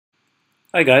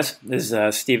Hi guys, this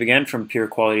is Steve again from Pure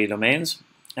Quality Domains,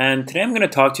 and today I'm going to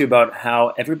talk to you about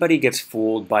how everybody gets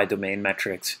fooled by domain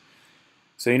metrics.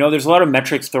 So there's a lot of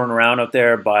metrics thrown around out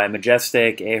there by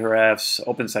Majestic, Ahrefs,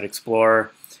 OpenSite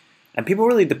Explorer, and people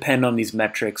really depend on these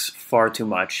metrics far too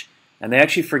much, and they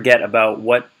actually forget about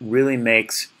what really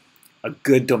makes a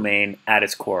good domain at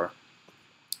its core.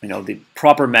 The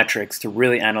proper metrics to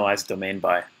really analyze a domain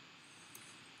by.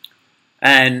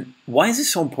 And why is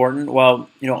this so important? Well,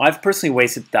 I've personally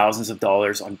wasted thousands of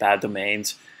dollars on bad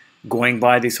domains going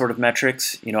by these sort of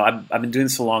metrics. I've been doing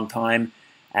this a long time,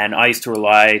 and I used to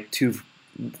rely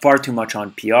far too much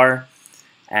on PR,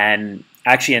 and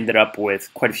actually ended up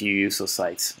with quite a few useless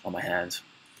sites on my hands.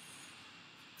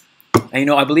 And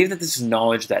I believe that this is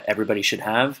knowledge that everybody should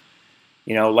have.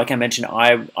 Like I mentioned,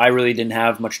 I really didn't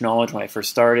have much knowledge when I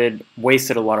first started,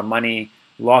 wasted a lot of money,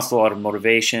 lost a lot of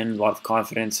motivation, a lot of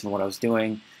confidence in what I was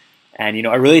doing. And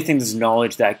I really think this is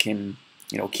knowledge that can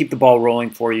keep the ball rolling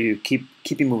for you, keep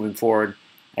you moving forward.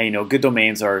 And good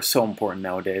domains are so important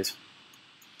nowadays.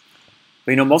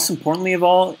 But most importantly of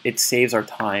all, it saves our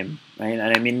time, right?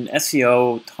 And I mean,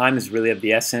 SEO, time is really of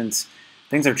the essence.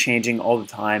 Things are changing all the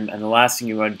time, and the last thing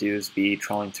you want to do is be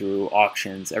trawling through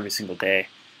auctions every single day.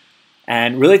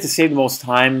 And really, to save the most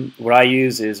time, what I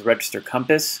use is Register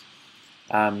Compass.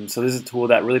 So this is a tool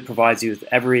that really provides you with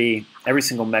every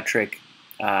single metric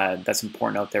that's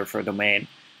important out there for a domain,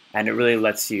 and it really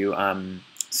lets you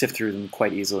sift through them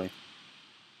quite easily.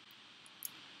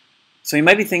 So you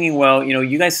might be thinking, well,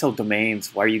 you guys sell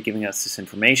domains, why are you giving us this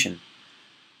information?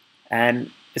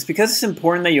 And it's because it's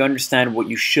important that you understand what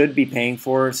you should be paying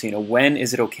for. So when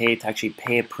is it okay to actually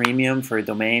pay a premium for a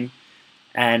domain,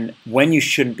 and when you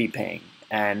shouldn't be paying,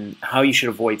 and how you should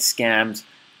avoid scams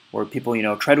where people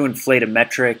try to inflate a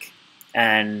metric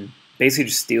and basically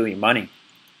just steal your money.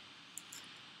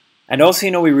 And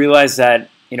also we realize that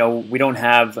we don't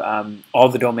have all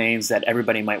the domains that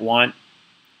everybody might want.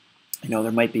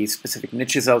 There might be specific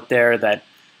niches out there that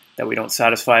we don't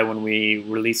satisfy when we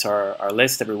release our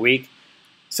list every week.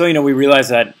 So we realize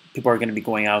that people are going to be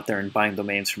going out there and buying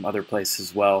domains from other places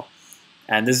as well.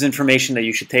 And this is information that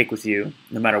you should take with you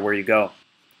no matter where you go.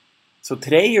 So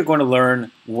today you're going to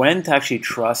learn when to actually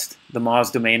trust the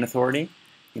Moz Domain Authority.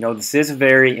 This is a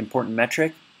very important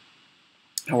metric.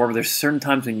 However, there's certain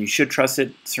times when you should trust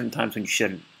it, certain times when you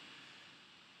shouldn't.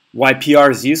 Why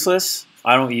PR is useless.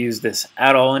 I don't use this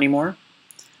at all anymore.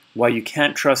 Why you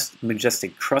can't trust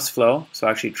Majestic TrustFlow. So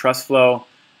actually TrustFlow,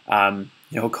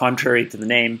 contrary to the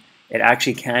name, it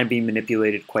actually can be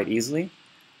manipulated quite easily.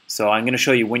 So I'm going to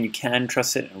show you when you can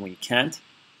trust it and when you can't.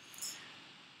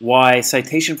 Why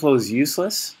citation flow is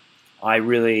useless. I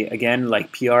really, again,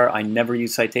 like PR, I never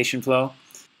use citation flow.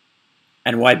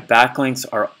 And why backlinks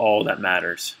are all that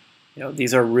matters.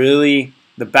 These are really,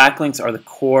 the backlinks are the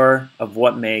core of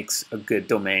what makes a good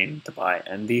domain to buy.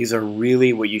 And these are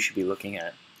really what you should be looking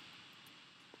at.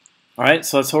 All right,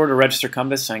 so let's over to Register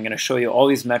Compass. I'm going to show you all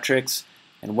these metrics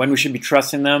and when we should be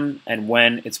trusting them and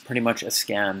when it's pretty much a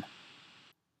scam.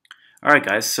 Alright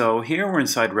guys, so here we're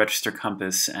inside Register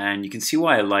Compass, and you can see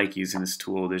why I like using this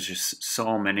tool. There's just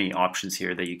so many options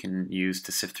here that you can use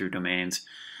to sift through domains.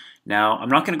 Now, I'm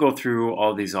not going to go through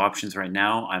all these options right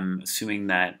now. I'm assuming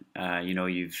that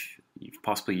you've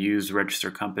possibly used Register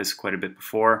Compass quite a bit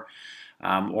before,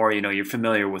 or you're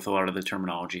familiar with a lot of the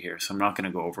terminology here, so I'm not going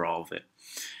to go over all of it.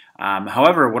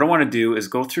 However, what I want to do is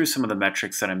go through some of the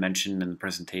metrics that I mentioned in the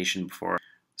presentation before.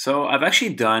 So I've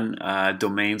actually done a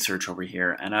domain search over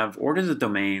here, and I've ordered the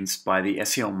domains by the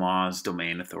SEO Moz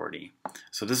Domain Authority.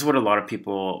 So this is what a lot of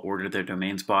people order their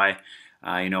domains by.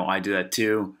 I do that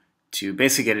too, to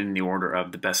basically get it in the order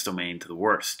of the best domain to the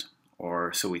worst,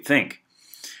 or so we think.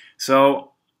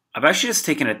 So I've actually just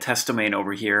taken a test domain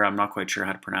over here. I'm not quite sure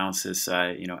how to pronounce this,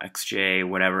 XJ,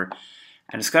 whatever.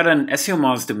 And it's got an SEO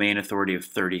Moz Domain Authority of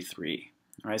 33.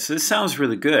 All right, so this sounds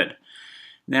really good.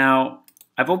 Now,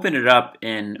 I've opened it up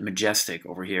in Majestic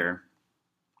over here.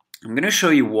 I'm going to show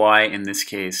you why, in this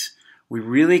case, we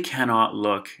really cannot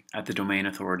look at the domain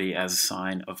authority as a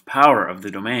sign of power of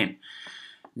the domain.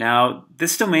 Now,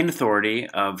 this domain authority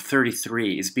of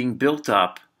 33 is being built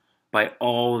up by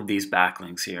all of these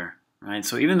backlinks here. Right?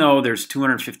 So even though there's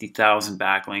 250,000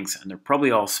 backlinks and they're probably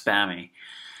all spammy,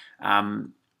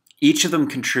 each of them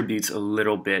contributes a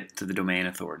little bit to the domain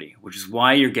authority, which is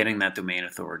why you're getting that domain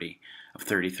authority of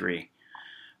 33.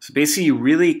 So basically, you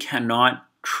really cannot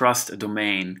trust a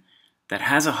domain that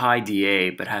has a high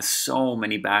DA but has so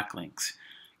many backlinks,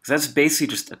 because that's basically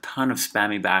just a ton of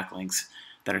spammy backlinks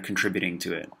that are contributing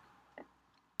to it.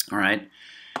 All right.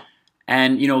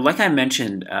 And like I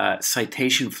mentioned,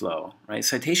 citation flow, right?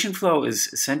 Citation flow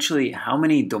is essentially how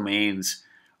many domains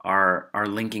are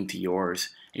linking to yours.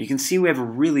 And you can see we have a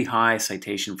really high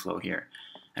citation flow here.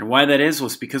 And why that is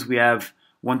was because we have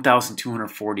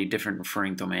 1,240 different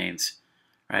referring domains,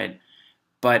 right?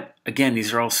 But again,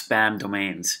 these are all spam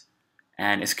domains,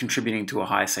 and it's contributing to a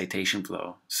high citation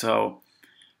flow. So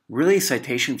really,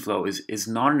 citation flow is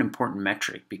not an important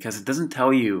metric because it doesn't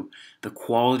tell you the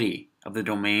quality of the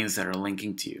domains that are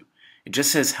linking to you. It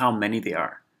just says how many they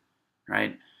are,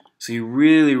 right? So you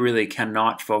really, really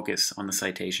cannot focus on the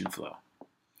citation flow.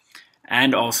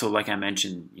 And also, like I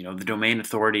mentioned, the domain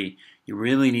authority, you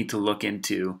really need to look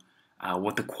into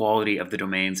what the quality of the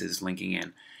domains is linking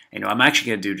in. I'm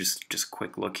actually going to do just a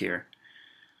quick look here.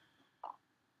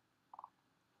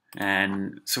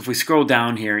 And so if we scroll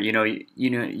down here,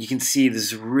 you can see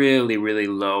this really, really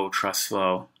low trust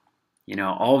flow.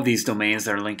 All of these domains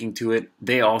that are linking to it,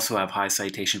 they also have high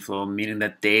citation flow, meaning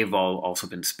that they've all also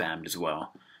been spammed as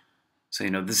well. So,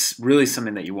 this is really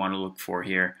something that you want to look for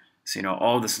here. So,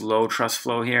 all this low trust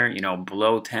flow here,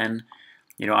 below 10,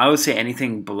 I would say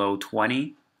anything below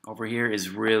 20 over here is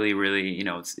really, really,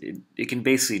 it can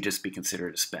basically just be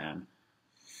considered a spam.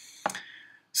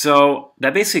 So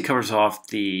that basically covers off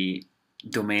the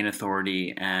domain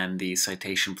authority and the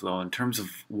citation flow in terms of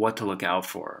what to look out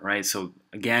for, right? So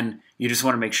again, you just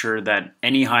want to make sure that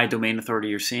any high domain authority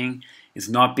you're seeing is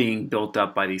not being built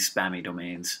up by these spammy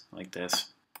domains like this.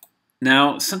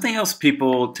 Now, something else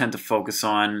people tend to focus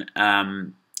on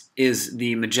is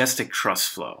the Majestic trust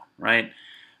flow, right?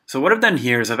 So what I've done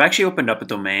here is I've actually opened up a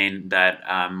domain that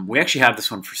we actually have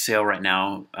this one for sale right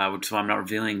now, which is why I'm not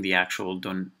revealing the actual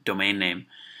domain name.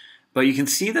 But you can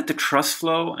see that the trust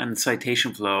flow and the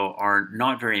citation flow are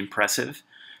not very impressive,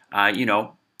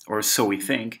 or so we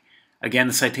think. Again,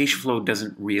 the citation flow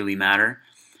doesn't really matter.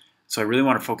 So I really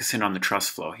want to focus in on the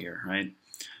trust flow here, right?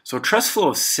 So a trust flow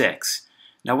of 6.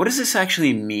 Now, what does this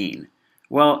actually mean?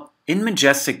 Well, in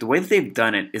Majestic, the way that they've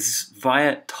done it is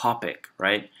via topic,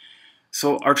 right?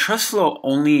 So our trust flow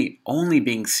only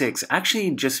being 6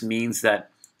 actually just means that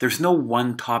there's no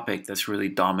one topic that's really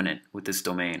dominant with this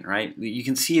domain, right? You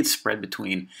can see it's spread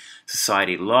between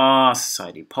society law,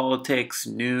 society politics,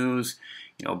 news,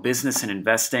 business and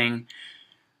investing.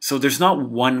 So there's not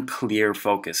one clear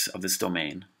focus of this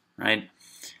domain, right?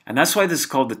 And that's why this is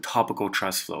called the topical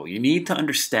trust flow. You need to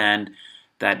understand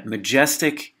that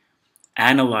Majestic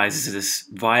analyzes this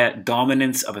via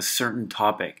dominance of a certain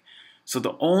topic. So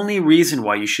the only reason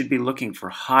why you should be looking for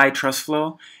high trust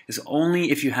flow is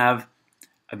only if you have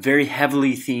a very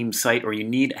heavily themed site, or you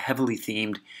need a heavily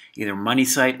themed either money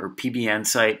site or PBN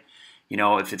site.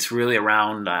 If it's really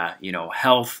around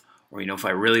health, or if I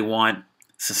really want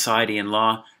society and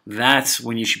law, that's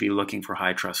when you should be looking for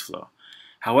high trust flow.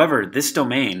 However, this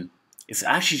domain is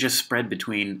actually just spread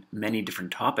between many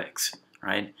different topics,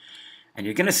 right? And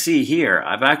you're going to see here,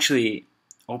 I've actually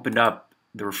opened up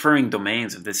the referring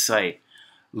domains of this site.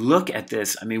 Look at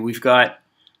this. I mean, we've got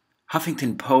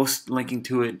Huffington Post linking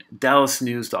to it,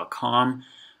 DallasNews.com.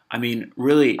 I mean,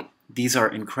 really, these are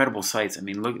incredible sites. I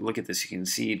mean, look at this. You can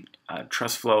see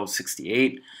trust flow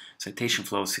 68, citation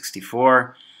flow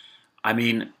 64. I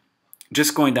mean,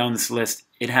 just going down this list,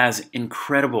 it has an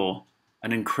incredible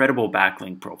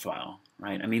backlink profile,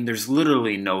 right? I mean, there's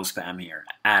literally no spam here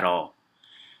at all,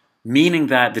 meaning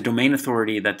that the domain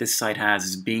authority that this site has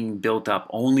is being built up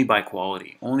only by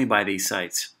quality, only by these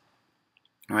sites,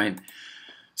 right?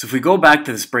 So if we go back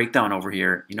to this breakdown over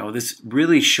here, this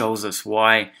really shows us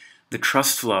why the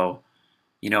trust flow,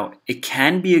 it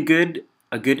can be a good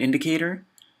indicator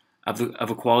of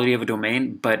a quality of a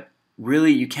domain, but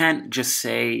really you can't just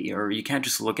say, or you can't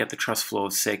just look at the trust flow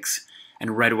of 6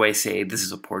 and right away say this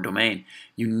is a poor domain.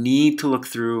 You need to look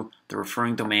through the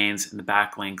referring domains and the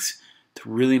backlinks to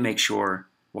really make sure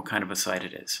what kind of a site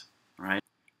it is, right?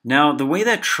 Now, the way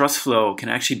that trust flow can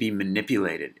actually be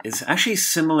manipulated is actually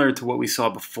similar to what we saw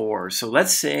before. So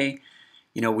let's say,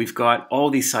 we've got all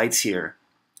these sites here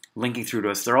linking through to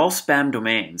us. They're all spam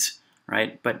domains,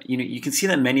 right? But you can see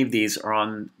that many of these are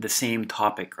on the same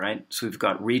topic, right? So we've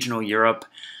got regional Europe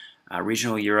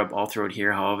all throughout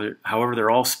here. However, they're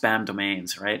all spam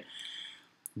domains, right?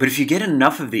 But if you get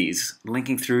enough of these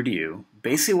linking through to you,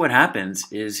 basically what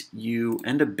happens is you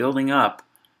end up building up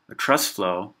a trust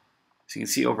flow. So you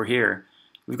can see over here,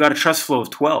 we've got a trust flow of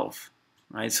 12,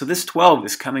 right? So this 12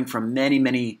 is coming from many,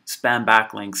 many spam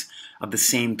backlinks of the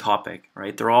same topic,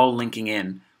 right? They're all linking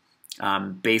in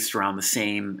based around the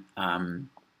same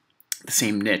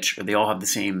niche, or they all have the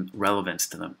same relevance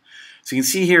to them. So you can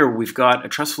see here we've got a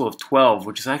trust flow of 12,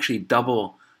 which is actually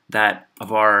double that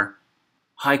of our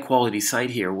high quality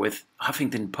site here with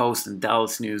Huffington Post and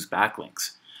Dallas News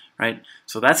backlinks, right?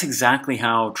 So that's exactly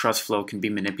how trust flow can be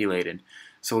manipulated.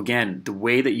 So again, the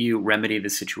way that you remedy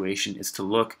this situation is to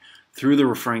look through the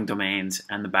referring domains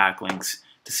and the backlinks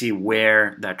to see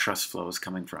where that trust flow is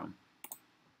coming from.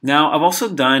 Now, I've also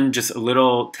done just a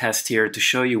little test here to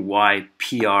show you why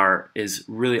PR is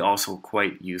really also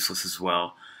quite useless as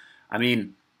well. I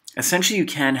mean, essentially you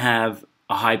can have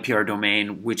a high PR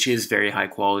domain which is very high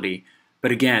quality,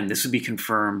 but again, this would be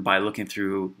confirmed by looking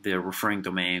through the referring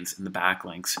domains and the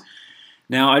backlinks.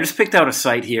 Now, I just picked out a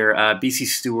site here,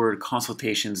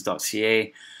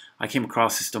 bcstewardconsultations.ca. I came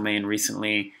across this domain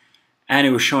recently, and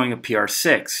it was showing a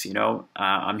PR6.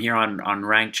 I'm here on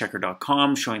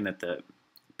rankchecker.com showing that the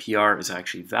PR is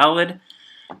actually valid,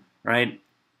 right?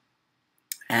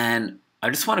 And I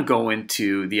just want to go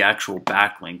into the actual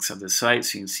backlinks of the site.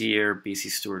 So you can see here, BC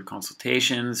Steward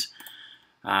Consultations.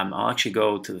 I'll actually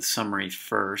go to the summary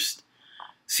first.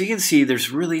 So you can see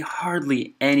there's really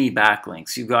hardly any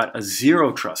backlinks. You've got a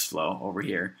zero trust flow over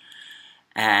here.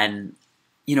 And,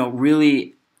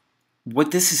 really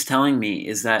what this is telling me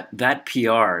is that that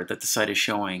PR that the site is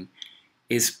showing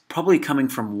is probably coming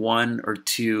from one or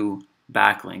two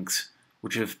backlinks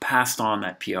which have passed on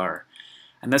that PR.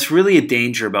 And that's really a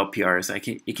danger about PR, is that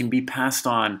it can be passed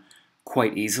on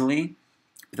quite easily,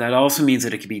 but that also means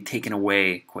that it can be taken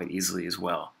away quite easily as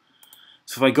well.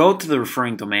 So if I go to the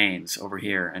referring domains over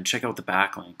here and check out the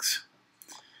backlinks,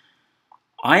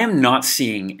 I am not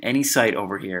seeing any site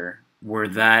over here where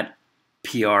that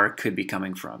PR could be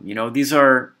coming from. These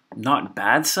are not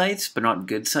bad sites, but not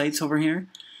good sites over here.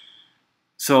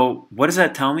 So what does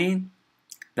that tell me?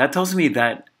 That tells me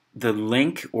that the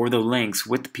link or the links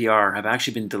with the PR have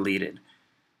actually been deleted.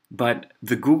 But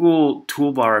the Google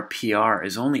toolbar PR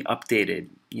is only updated,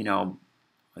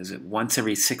 is it once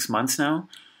every 6 months now?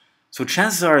 So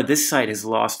chances are this site has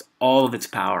lost all of its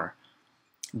power.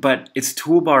 But its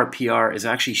toolbar PR is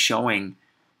actually showing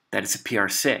that it's a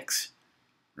PR6,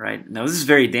 right? Now this is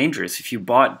very dangerous. If you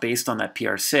bought based on that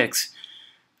PR6,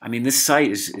 I mean, this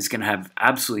site is going to have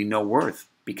absolutely no worth,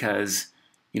 because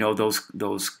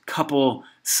those couple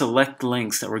select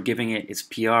links that were giving it its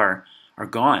PR are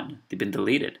gone. They've been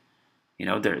deleted.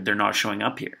 They're not showing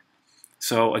up here.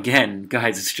 So again,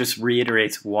 guys, it just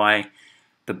reiterates why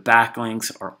the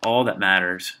backlinks are all that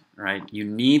matters, right? You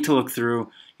need to look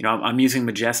through, I'm using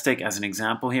Majestic as an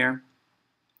example here.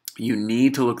 You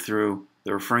need to look through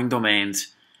the referring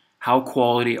domains. How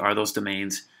quality are those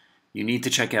domains? You need to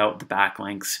check out the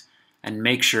backlinks and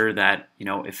make sure that,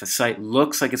 if a site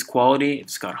looks like it's quality, if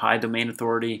it's got high domain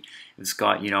authority, if it's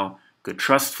got, good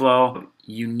trust flow,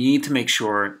 you need to make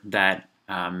sure that,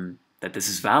 that this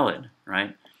is valid,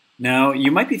 right? Now,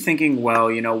 you might be thinking,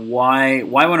 well, why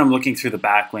when I'm looking through the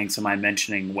backlinks am I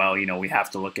mentioning, well, we have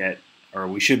to look at, or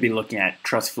we should be looking at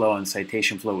trust flow and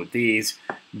citation flow with these,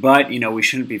 but, we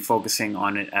shouldn't be focusing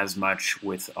on it as much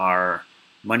with our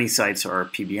money sites or our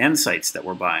PBN sites that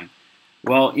we're buying.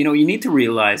 Well, you need to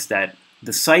realize that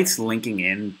the sites linking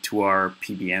in to our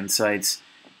PBN sites,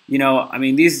 I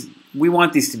mean, we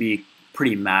want these to be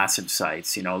pretty massive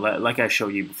sites. Like I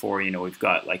showed you before, we've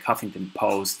got like Huffington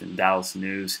Post and Dallas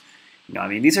News. I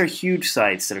mean, these are huge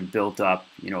sites that have built up,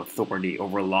 authority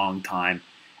over a long time,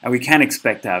 and we can't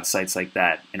expect to have sites like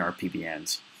that in our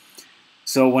PBNs.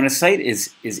 So when a site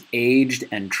is aged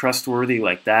and trustworthy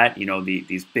like that,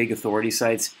 these big authority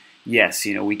sites, yes,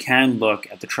 we can look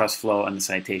at the trust flow and the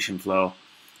citation flow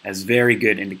as very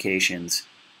good indications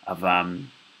of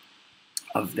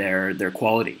their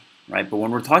quality, right? But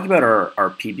when we're talking about our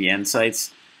PBN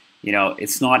sites,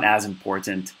 it's not as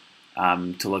important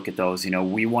to look at those.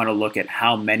 We want to look at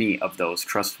how many of those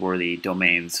trustworthy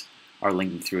domains are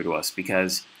linking through to us,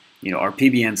 because our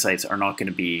PBN sites are not going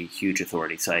to be huge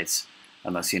authority sites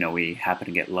unless we happen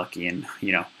to get lucky and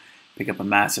pick up a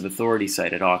massive authority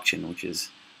site at auction, which is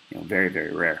very,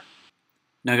 very rare.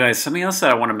 Now guys, something else that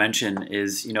I want to mention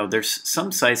is, there's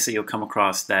some sites that you'll come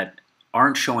across that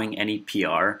aren't showing any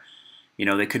PR.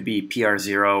 They could be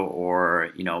PR0 or,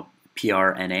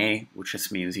 PRNA, which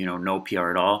just means, no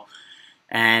PR at all.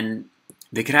 And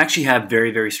they could actually have very,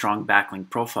 very strong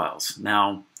backlink profiles.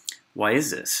 Now, why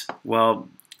is this? Well,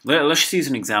 let's just use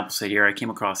an example site here. I came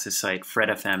across this site,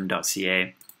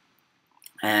 fredfm.ca.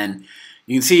 And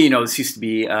you can see, this used to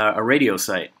be a radio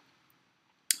site.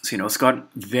 So, it's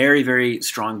got very, very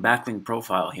strong backlink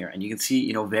profile here. And you can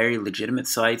see, very legitimate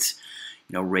sites,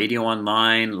 Radio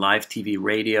Online, Live TV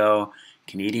Radio,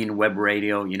 Canadian Web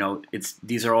Radio,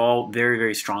 these are all very,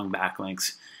 very strong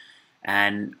backlinks.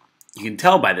 And you can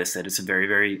tell by this that it's a very,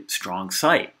 very strong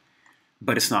site,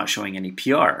 but it's not showing any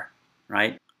PR,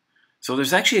 right? So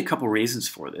there's actually a couple reasons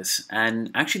for this.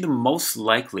 And actually the most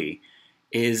likely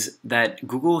is that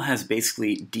Google has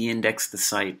basically de-indexed the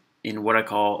site in what I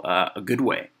call a good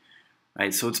way,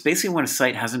 right? So it's basically when a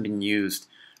site hasn't been used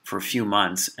for a few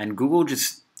months and Google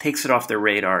just takes it off their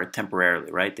radar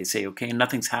temporarily, right? They say, okay,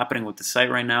 nothing's happening with the site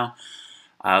right now.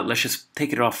 Let's just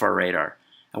take it off our radar.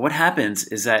 And what happens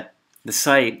is that the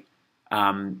site,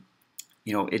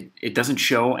 it doesn't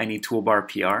show any toolbar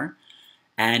PR,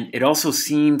 and it also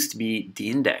seems to be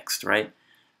de-indexed, right?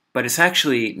 But it's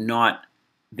actually not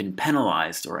been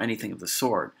penalized or anything of the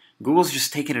sort. Google's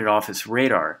just taken it off its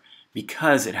radar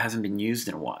because it hasn't been used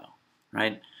in a while,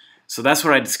 right? So that's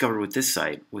what I discovered with this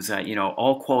site, was that,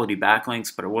 all quality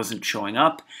backlinks, but it wasn't showing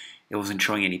up. It wasn't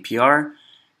showing any PR.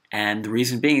 And the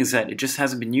reason being is that it just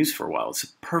hasn't been used for a while. It's a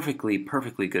perfectly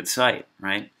good site,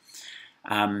 right?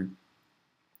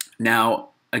 Now,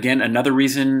 again, another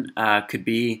reason could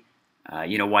be,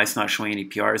 why it's not showing any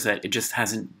PR is that it just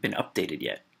hasn't been updated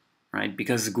yet, right?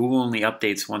 Because Google only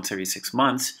updates once every 6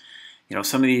 months,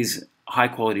 some of these high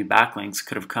quality backlinks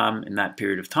could have come in that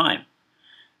period of time.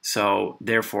 So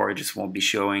therefore, it just won't be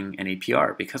showing any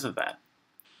PR because of that.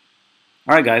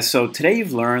 All right, guys, so today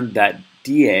you've learned that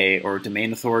DA, or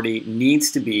domain authority,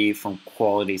 needs to be from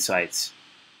quality sites.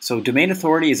 So domain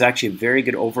authority is actually a very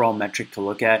good overall metric to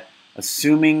look at,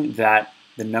 assuming that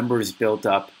the number is built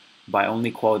up by only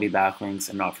quality backlinks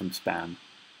and not from spam.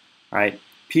 All right,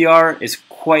 PR is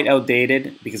quite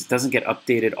outdated because it doesn't get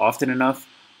updated often enough.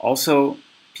 Also,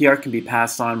 PR can be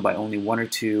passed on by only one or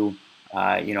two,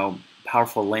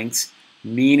 powerful links,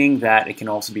 meaning that it can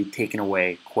also be taken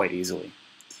away quite easily.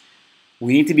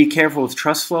 We need to be careful with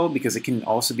trust flow because it can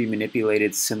also be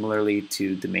manipulated similarly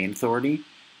to domain authority.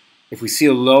 If we see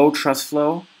a low trust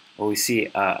flow, or we see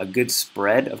a good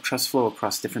spread of trust flow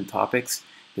across different topics,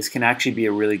 this can actually be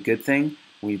a really good thing.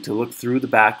 We need to look through the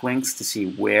backlinks to see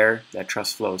where that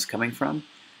trust flow is coming from.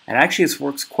 And actually this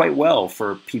works quite well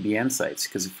for PBN sites,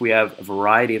 because if we have a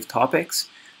variety of topics,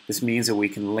 this means that we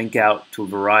can link out to a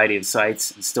variety of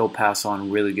sites and still pass on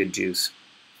really good juice.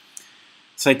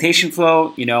 Citation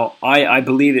flow, I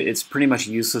believe it's pretty much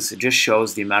useless. It just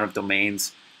shows the amount of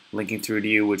domains linking through to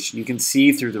you, which you can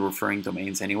see through the referring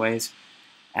domains anyways.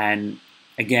 And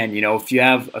again, if you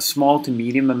have a small to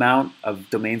medium amount of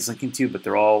domains linking to you, but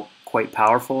they're all quite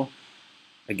powerful,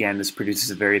 again, this produces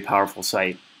a very powerful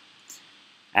site.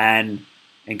 And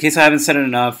in case I haven't said it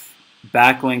enough,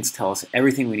 backlinks tell us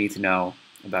everything we need to know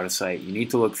about a site. You need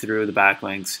to look through the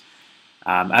backlinks.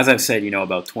 As I've said,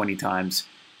 about 20 times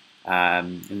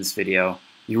in this video,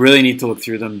 you really need to look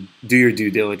through them, do your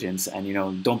due diligence,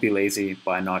 and don't be lazy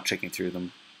by not checking through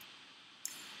them.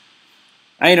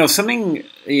 Something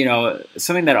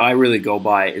that I really go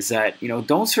by is that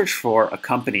don't search for a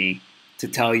company to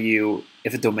tell you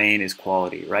if a domain is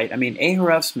quality, right? I mean,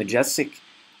 Ahrefs, Majestic,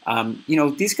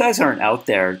 these guys aren't out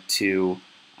there to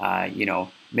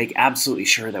make absolutely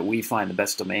sure that we find the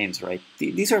best domains, right?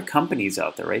 These are companies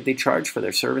out there, right? They charge for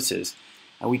their services,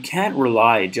 and we can't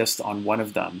rely just on one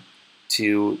of them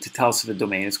to tell us if a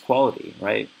domain is quality,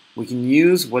 right? We can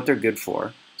use what they're good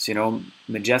for. So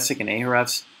Majestic and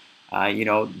Ahrefs,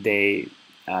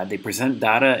 they present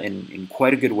data in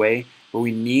quite a good way, but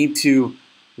we need to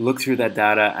look through that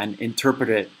data and interpret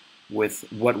it with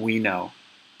what we know.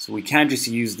 So we can't just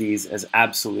use these as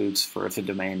absolutes for if a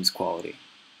domain is quality.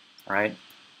 All right.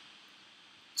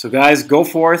 So guys, go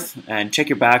forth and check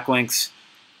your backlinks,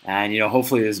 and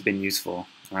hopefully this has been useful.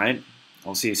 All right.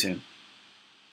 I'll see you soon.